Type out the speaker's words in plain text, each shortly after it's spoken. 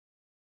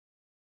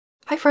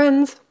Hi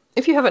friends!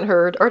 If you haven't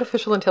heard,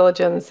 artificial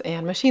intelligence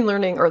and machine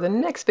learning are the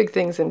next big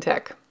things in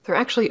tech. They're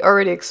actually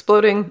already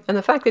exploding, and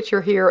the fact that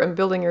you're here and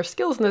building your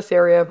skills in this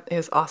area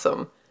is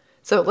awesome.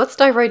 So let's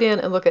dive right in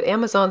and look at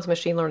Amazon's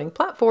machine learning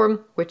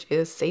platform, which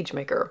is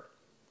SageMaker.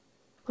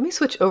 Let me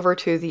switch over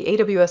to the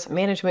AWS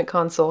Management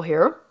Console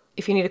here.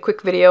 If you need a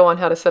quick video on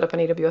how to set up an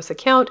AWS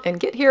account and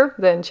get here,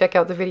 then check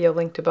out the video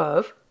linked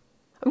above.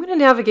 I'm going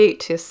to navigate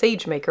to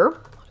SageMaker.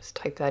 I'll just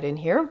type that in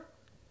here.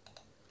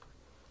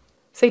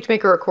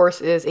 SageMaker, of course,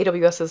 is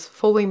AWS's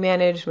fully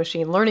managed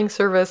machine learning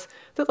service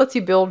that lets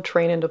you build,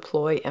 train, and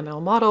deploy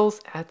ML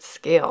models at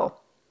scale.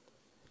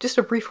 Just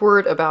a brief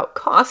word about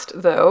cost,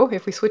 though.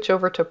 If we switch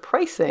over to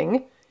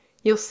pricing,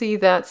 you'll see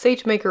that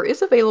SageMaker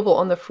is available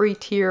on the free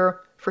tier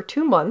for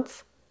 2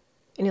 months,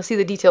 and you'll see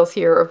the details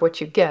here of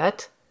what you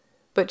get.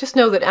 But just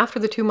know that after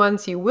the 2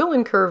 months, you will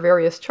incur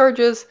various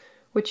charges,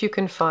 which you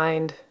can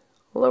find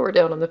lower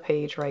down on the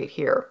page right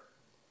here.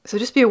 So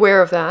just be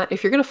aware of that.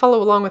 If you're going to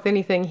follow along with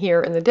anything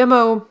here in the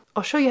demo,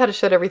 I'll show you how to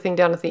shut everything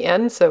down at the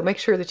end, so make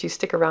sure that you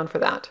stick around for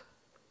that.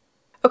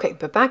 Okay,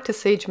 but back to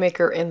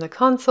SageMaker in the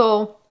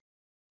console.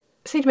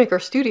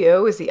 SageMaker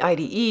Studio is the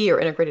IDE, or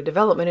integrated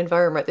development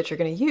environment, that you're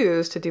going to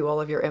use to do all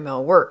of your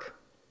ML work.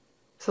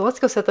 So let's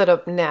go set that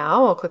up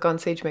now. I'll click on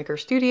SageMaker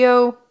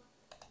Studio.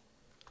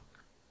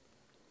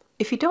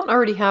 If you don't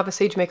already have a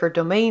SageMaker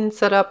domain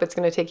set up, it's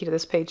going to take you to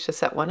this page to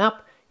set one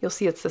up. You'll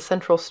see it's the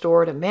central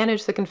store to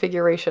manage the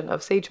configuration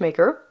of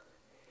SageMaker.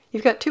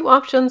 You've got 2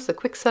 options, the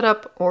quick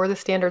setup or the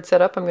standard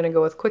setup. I'm going to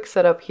go with quick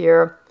setup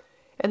here.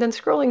 And then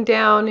scrolling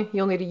down,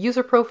 you'll need a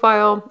user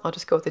profile. I'll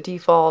just go with the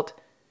default.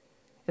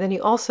 And then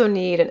you also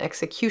need an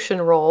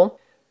execution role.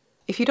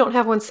 If you don't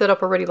have one set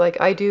up already like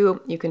I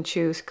do, you can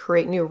choose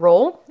Create New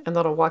Role, and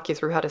that'll walk you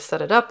through how to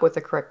set it up with the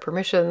correct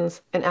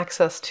permissions and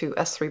access to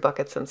S3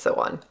 buckets and so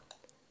on.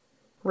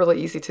 Really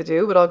easy to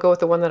do, but I'll go with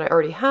the one that I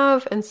already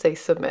have and say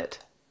Submit.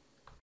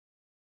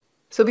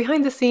 So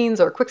behind the scenes,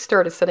 our quick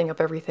start is setting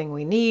up everything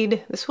we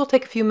need. This will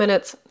take a few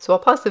minutes, so I'll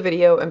pause the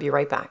video and be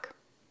right back.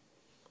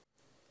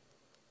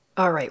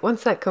 All right,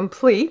 once that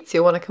completes,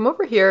 you'll want to come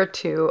over here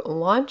to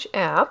Launch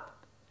App.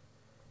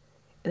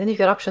 And then you've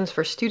got options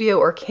for Studio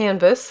or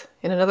Canvas.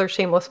 And another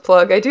shameless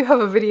plug, I do have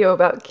a video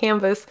about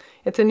Canvas.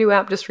 It's a new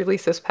app just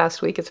released this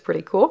past week. It's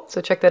pretty cool, so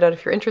check that out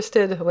if you're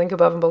interested. Link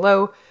above and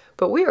below.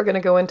 But we are going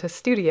to go into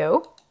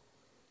Studio.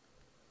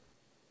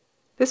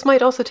 This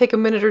might also take a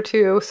minute or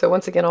two, so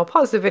once again, I'll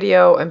pause the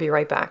video and be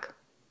right back.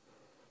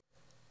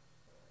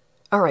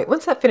 All right,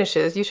 once that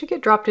finishes, you should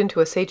get dropped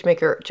into a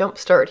SageMaker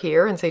Jumpstart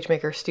here in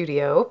SageMaker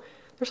Studio.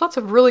 There's lots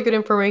of really good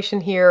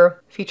information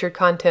here, featured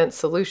content,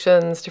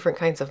 solutions, different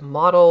kinds of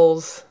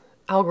models,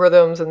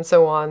 algorithms, and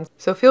so on.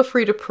 So feel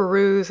free to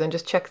peruse and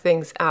just check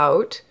things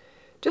out.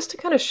 Just to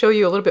kind of show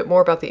you a little bit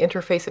more about the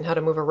interface and how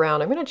to move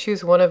around, I'm going to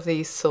choose one of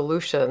these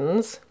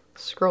solutions.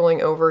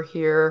 Scrolling over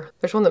here,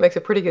 there's one that makes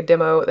a pretty good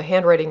demo, the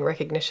handwriting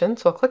recognition,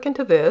 so I'll click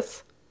into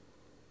this.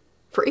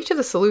 For each of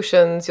the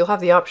solutions, you'll have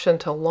the option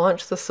to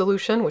launch the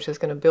solution, which is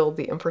going to build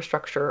the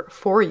infrastructure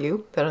for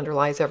you that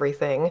underlies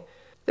everything.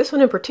 This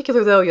one in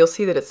particular, though, you'll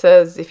see that it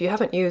says if you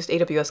haven't used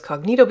AWS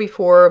Cognito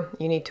before,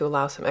 you need to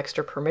allow some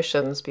extra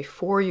permissions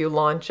before you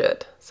launch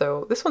it.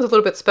 So this one's a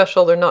little bit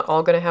special. They're not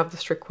all going to have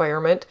this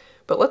requirement,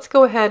 but let's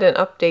go ahead and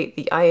update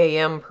the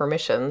IAM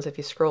permissions. If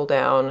you scroll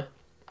down,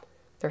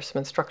 there's some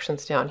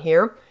instructions down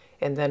here,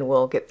 and then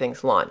we'll get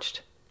things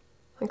launched.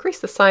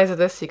 Increase the size of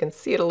this so you can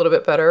see it a little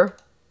bit better.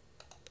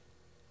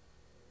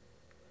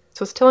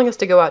 So it's telling us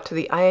to go out to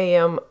the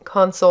IAM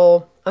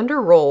console under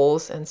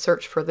roles and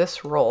search for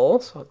this role.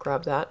 So I'll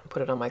grab that and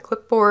put it on my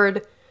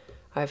clipboard.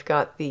 I've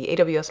got the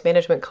AWS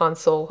Management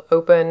Console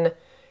open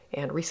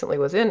and recently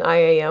was in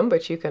IAM,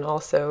 but you can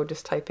also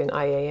just type in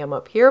IAM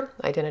up here,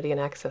 Identity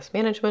and Access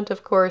Management,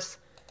 of course.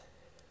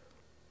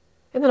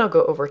 And then I'll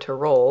go over to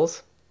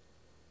roles.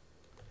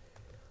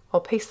 I'll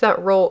paste that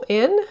role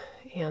in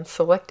and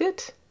select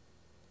it.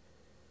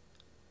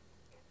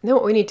 And then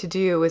what we need to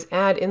do is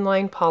add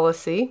inline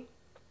policy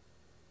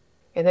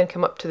and then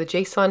come up to the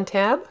JSON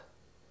tab.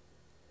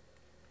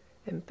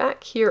 And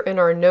back here in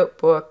our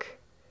notebook,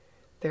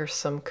 there's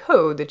some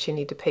code that you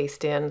need to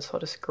paste in. So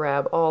I'll just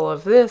grab all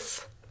of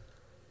this,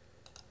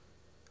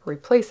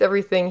 replace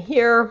everything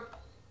here,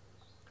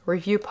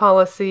 review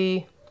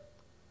policy.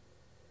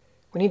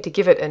 We need to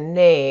give it a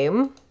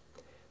name.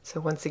 So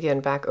once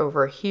again, back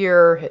over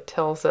here, it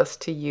tells us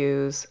to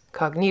use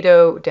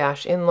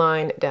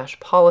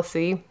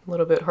cognito-inline-policy. A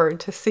little bit hard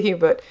to see,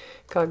 but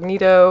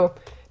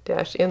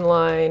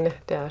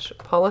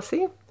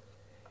cognito-inline-policy.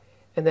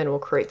 And then we'll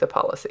create the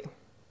policy.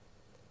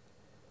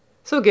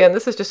 So again,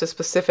 this is just a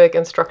specific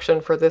instruction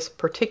for this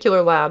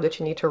particular lab that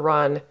you need to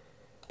run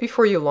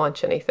before you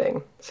launch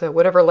anything. So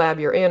whatever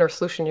lab you're in or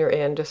solution you're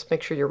in, just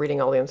make sure you're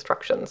reading all the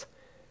instructions.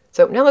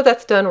 So now that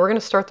that's done, we're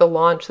going to start the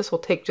launch. This will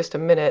take just a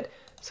minute.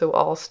 So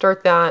I'll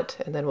start that,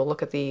 and then we'll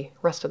look at the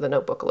rest of the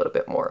notebook a little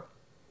bit more.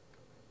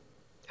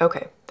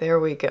 Okay, there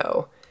we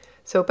go.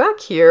 So back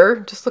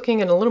here, just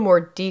looking in a little more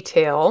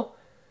detail,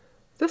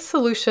 this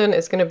solution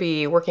is going to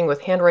be working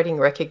with handwriting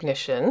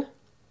recognition.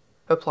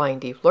 applying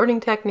deep learning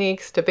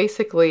techniques to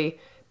basically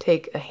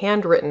take a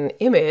handwritten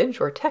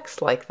image or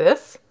text like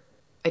this,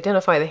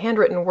 identify the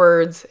handwritten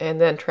words, and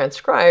then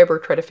transcribe or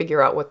try to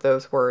figure out what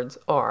those words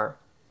are.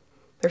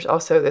 There's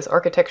also this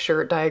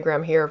architecture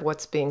diagram here of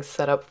what's being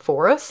set up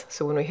for us.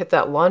 So when we hit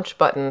that launch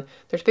button,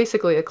 there's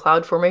basically a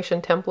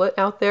CloudFormation template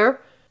out there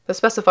that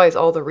specifies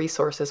all the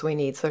resources we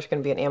need. So there's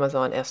going to be an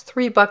Amazon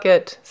S3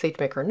 bucket,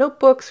 SageMaker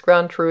Notebooks,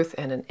 ground truth,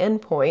 and an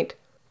endpoint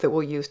that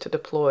we'll use to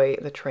deploy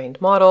the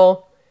trained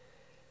model.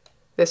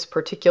 This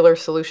particular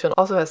solution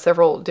also has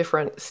several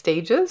different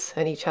stages,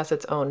 and each has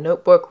its own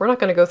notebook. We're not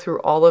going to go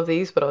through all of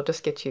these, but I'll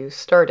just get you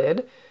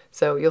started.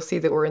 So you'll see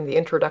that we're in the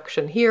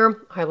introduction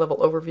here, high-level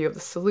overview of the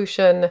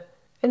solution,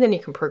 and then you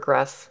can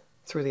progress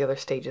through the other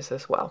stages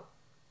as well.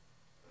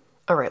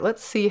 All right,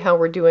 let's see how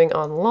we're doing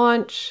on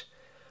launch.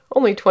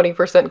 Only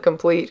 20%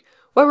 complete.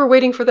 While we're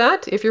waiting for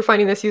that, if you're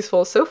finding this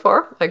useful so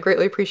far, I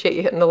greatly appreciate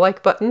you hitting the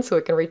like button so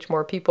it can reach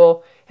more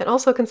people, and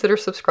also consider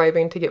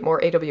subscribing to get more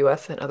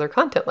AWS and other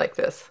content like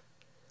this.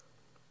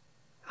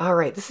 All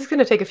right, this is going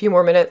to take a few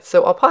more minutes,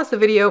 so I'll pause the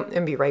video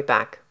and be right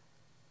back.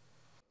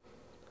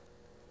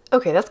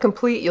 Okay, that's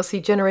complete. You'll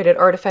see generated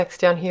artifacts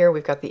down here.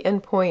 We've got the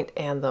endpoint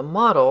and the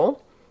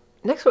model.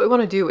 Next, what we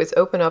want to do is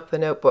open up the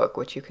notebook,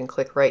 which you can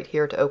click right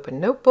here to open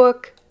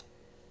notebook.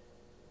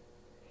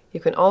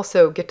 You can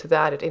also get to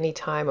that at any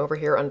time over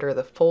here under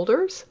the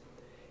folders,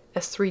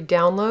 S3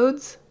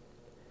 downloads,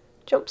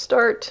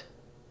 Jumpstart,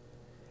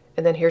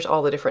 and then here's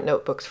all the different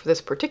notebooks for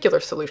this particular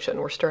solution.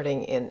 We're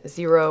starting in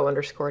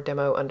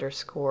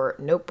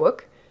 0_demo_notebook.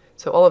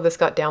 So all of this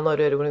got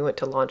downloaded when we went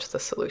to launch the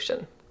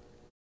solution.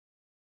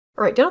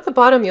 All right, down at the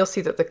bottom, you'll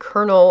see that the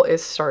kernel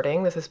is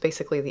starting. This is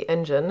basically the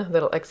engine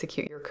that'll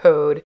execute your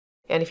code.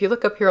 And if you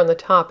look up here on the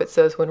top, it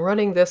says, when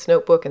running this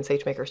notebook in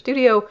SageMaker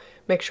Studio,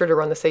 make sure to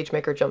run the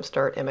SageMaker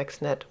Jumpstart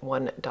MXNet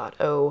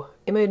 1.0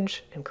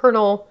 image and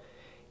kernel.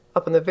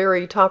 Up in the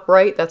very top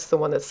right, that's the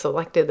one that's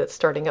selected that's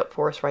starting up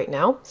for us right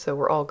now. So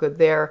we're all good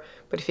there.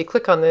 But if you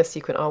click on this,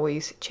 you can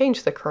always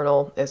change the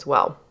kernel as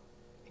well.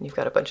 And you've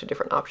got a bunch of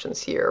different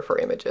options here for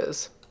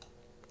images.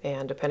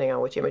 And depending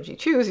on which image you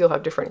choose, you'll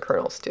have different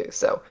kernels too.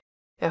 So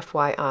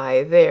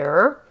FYI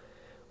there.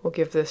 We'll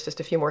give this just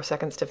a few more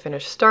seconds to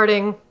finish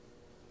starting.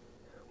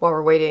 While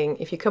we're waiting,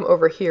 if you come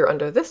over here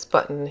under this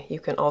button, you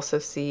can also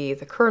see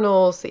the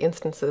kernels, the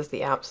instances,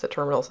 the apps, the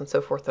terminals, and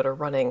so forth that are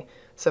running.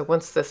 So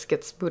once this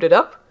gets booted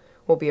up,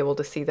 we'll be able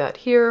to see that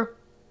here.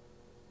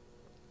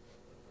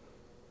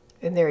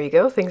 And there you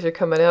go, things are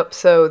coming up.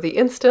 So the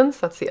instance,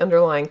 that's the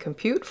underlying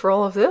compute for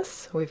all of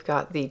this. We've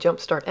got the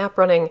Jumpstart app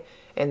running,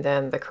 and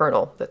then the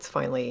kernel that's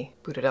finally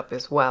booted up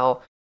as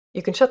well.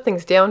 You can shut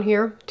things down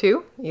here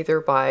too,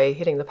 either by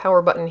hitting the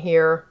power button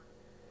here,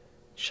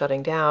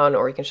 shutting down,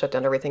 or you can shut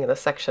down everything in the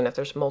section if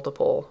there's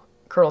multiple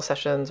kernel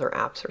sessions or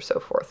apps or so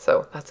forth.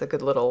 So that's a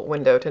good little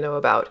window to know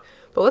about.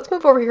 But let's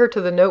move over here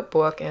to the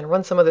notebook and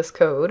run some of this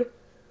code.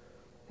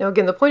 Now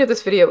again, the point of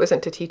this video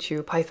isn't to teach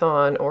you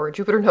Python or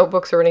Jupyter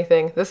Notebooks or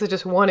anything. This is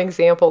just one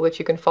example that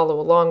you can follow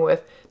along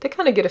with to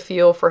kind of get a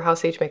feel for how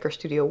SageMaker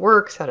Studio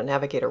works, how to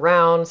navigate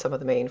around, some of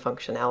the main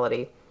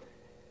functionality.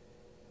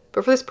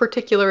 But for this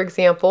particular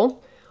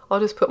example,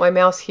 I'll just put my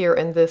mouse here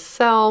in this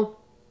cell.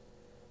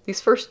 These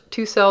first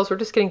two cells, we're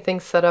just getting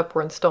things set up.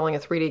 We're installing a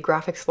 3D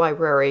graphics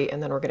library,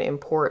 and then we're going to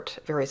import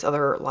various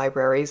other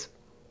libraries.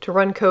 To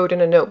run code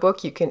in a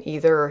notebook, you can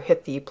either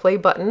hit the play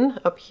button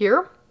up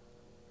here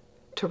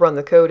to run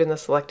the code in the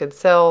selected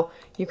cell.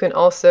 You can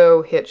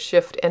also hit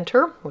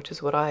Shift-Enter, which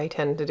is what I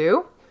tend to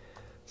do.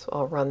 So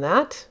I'll run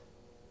that.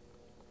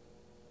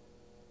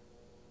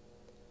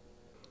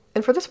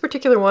 And for this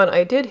particular one,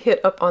 I did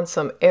hit up on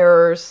some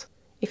errors.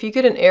 If you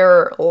get an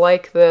error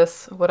like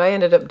this, what I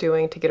ended up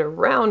doing to get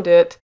around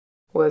it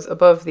was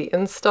above the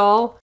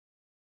install,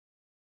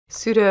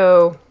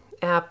 sudo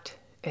apt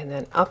and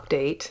then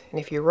update. And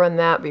if you run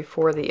that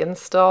before the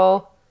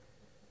install,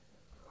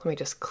 let me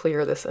just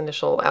clear this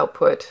initial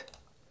output.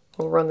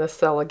 We'll run this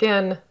cell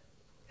again,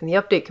 and the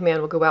update command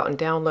will go out and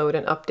download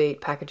and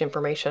update package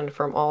information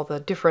from all the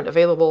different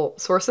available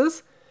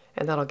sources,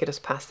 and that'll get us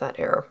past that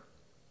error.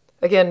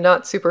 Again,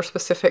 not super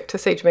specific to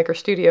SageMaker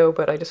Studio,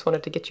 but I just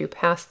wanted to get you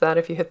past that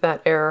if you hit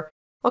that error.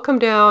 I'll come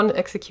down,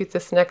 execute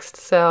this next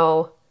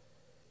cell.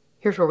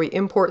 Here's where we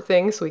import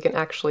things so we can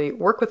actually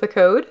work with the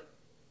code.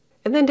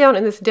 And then down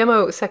in this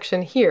demo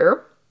section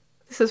here,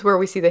 this is where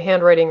we see the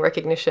handwriting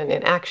recognition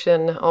in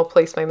action. I'll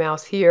place my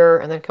mouse here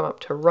and then come up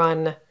to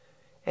run,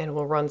 and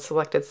we'll run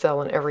selected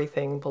cell and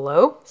everything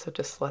below. So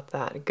just let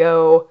that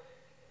go.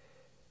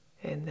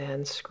 And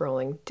then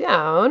scrolling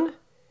down,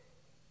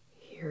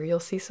 here you'll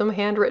see some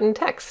handwritten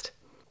text.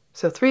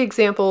 So 3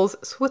 examples.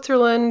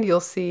 Switzerland, you'll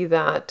see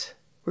that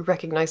we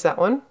recognize that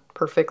one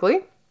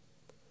perfectly.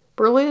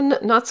 Berlin,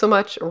 not so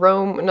much.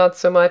 Rome, not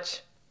so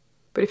much.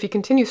 But if you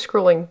continue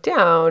scrolling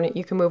down,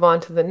 you can move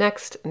on to the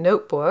next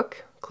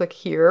notebook. Click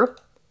here.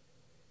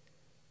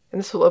 And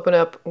this will open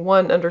up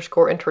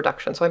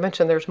 1_introduction. So I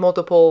mentioned there's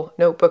multiple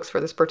notebooks for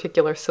this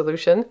particular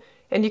solution,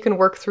 and you can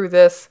work through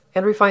this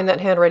and refine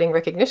that handwriting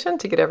recognition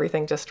to get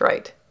everything just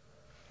right.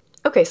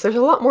 Okay, so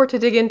there's a lot more to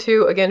dig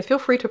into. Again, feel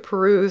free to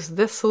peruse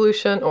this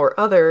solution or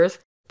others,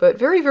 but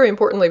very, very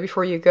importantly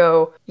before you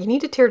go, you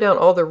need to tear down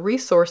all the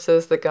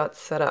resources that got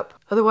set up.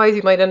 Otherwise,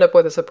 you might end up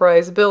with a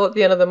surprise bill at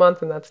the end of the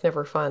month, and that's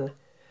never fun.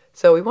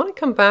 So we want to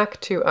come back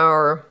to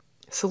our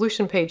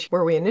solution page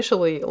where we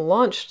initially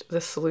launched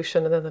this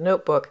solution and then the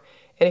notebook.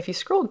 And if you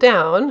scroll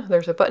down,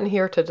 there's a button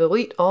here to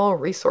delete all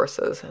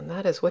resources, and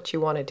that is what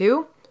you want to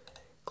do.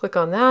 Click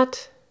on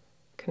that,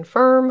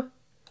 confirm.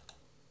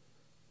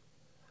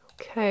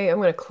 Okay, I'm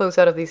going to close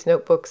out of these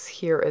notebooks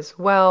here as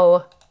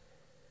well.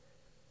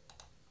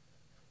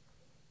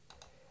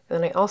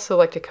 And then I also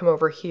like to come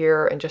over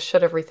here and just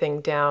shut everything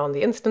down.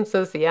 The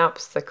instances, the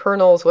apps, the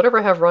kernels, whatever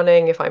I have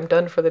running, if I'm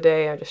done for the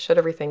day, I just shut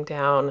everything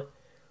down.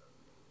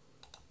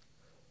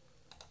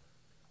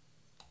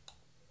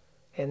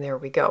 And there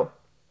we go.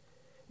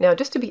 Now,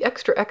 just to be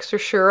extra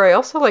sure, I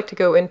also like to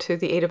go into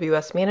the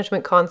AWS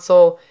Management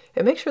Console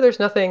and make sure there's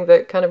nothing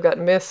that kind of got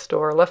missed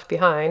or left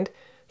behind.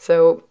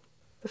 So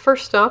the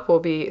first stop will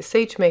be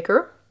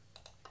SageMaker.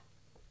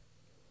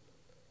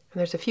 And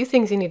there's a few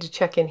things you need to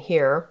check in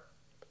here.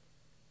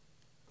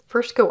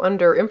 First, go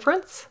under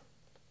Inference.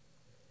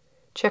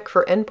 Check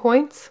for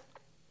endpoints.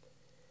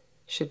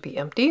 Should be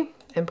empty.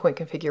 Endpoint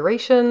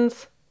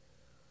configurations.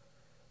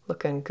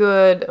 Looking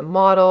good.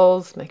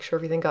 Models. Make sure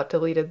everything got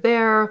deleted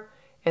there.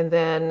 And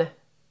then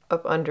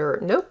up under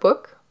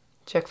Notebook,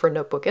 check for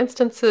notebook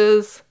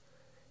instances.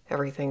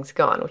 Everything's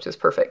gone, which is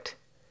perfect.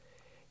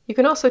 You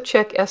can also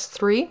check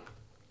S3.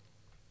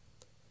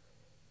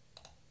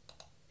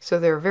 So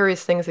there are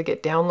various things that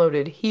get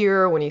downloaded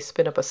here when you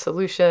spin up a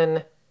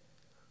solution.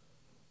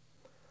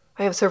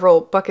 I have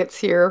several buckets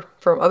here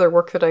from other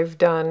work that I've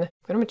done.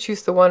 I'm going to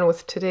choose the one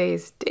with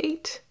today's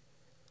date.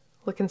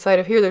 Look inside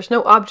of here. There's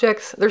no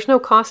objects. There's no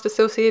cost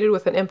associated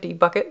with an empty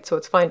bucket, so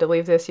it's fine to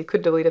leave this. You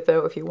could delete it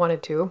though if you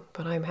wanted to,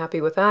 but I'm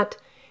happy with that.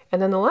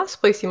 And then the last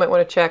place you might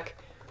want to check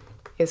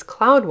is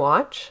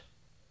CloudWatch.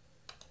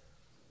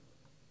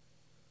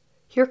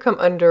 Here come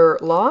under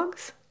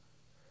Logs,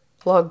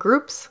 Log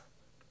Groups,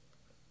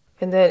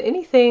 and then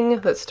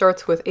anything that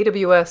starts with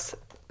AWS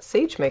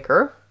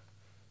SageMaker,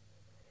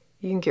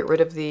 you can get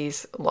rid of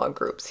these log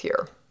groups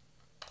here.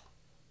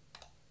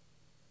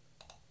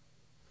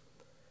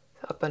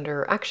 Up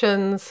under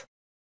Actions,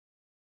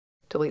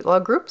 delete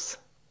log groups,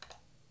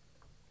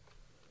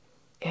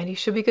 and you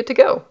should be good to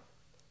go.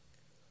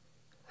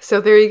 So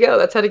there you go.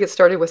 That's how to get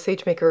started with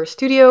SageMaker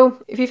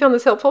Studio. If you found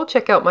this helpful,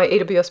 check out my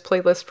AWS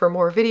playlist for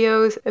more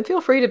videos, and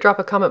feel free to drop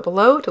a comment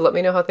below to let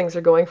me know how things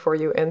are going for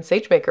you in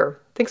SageMaker.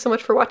 Thanks so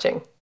much for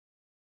watching.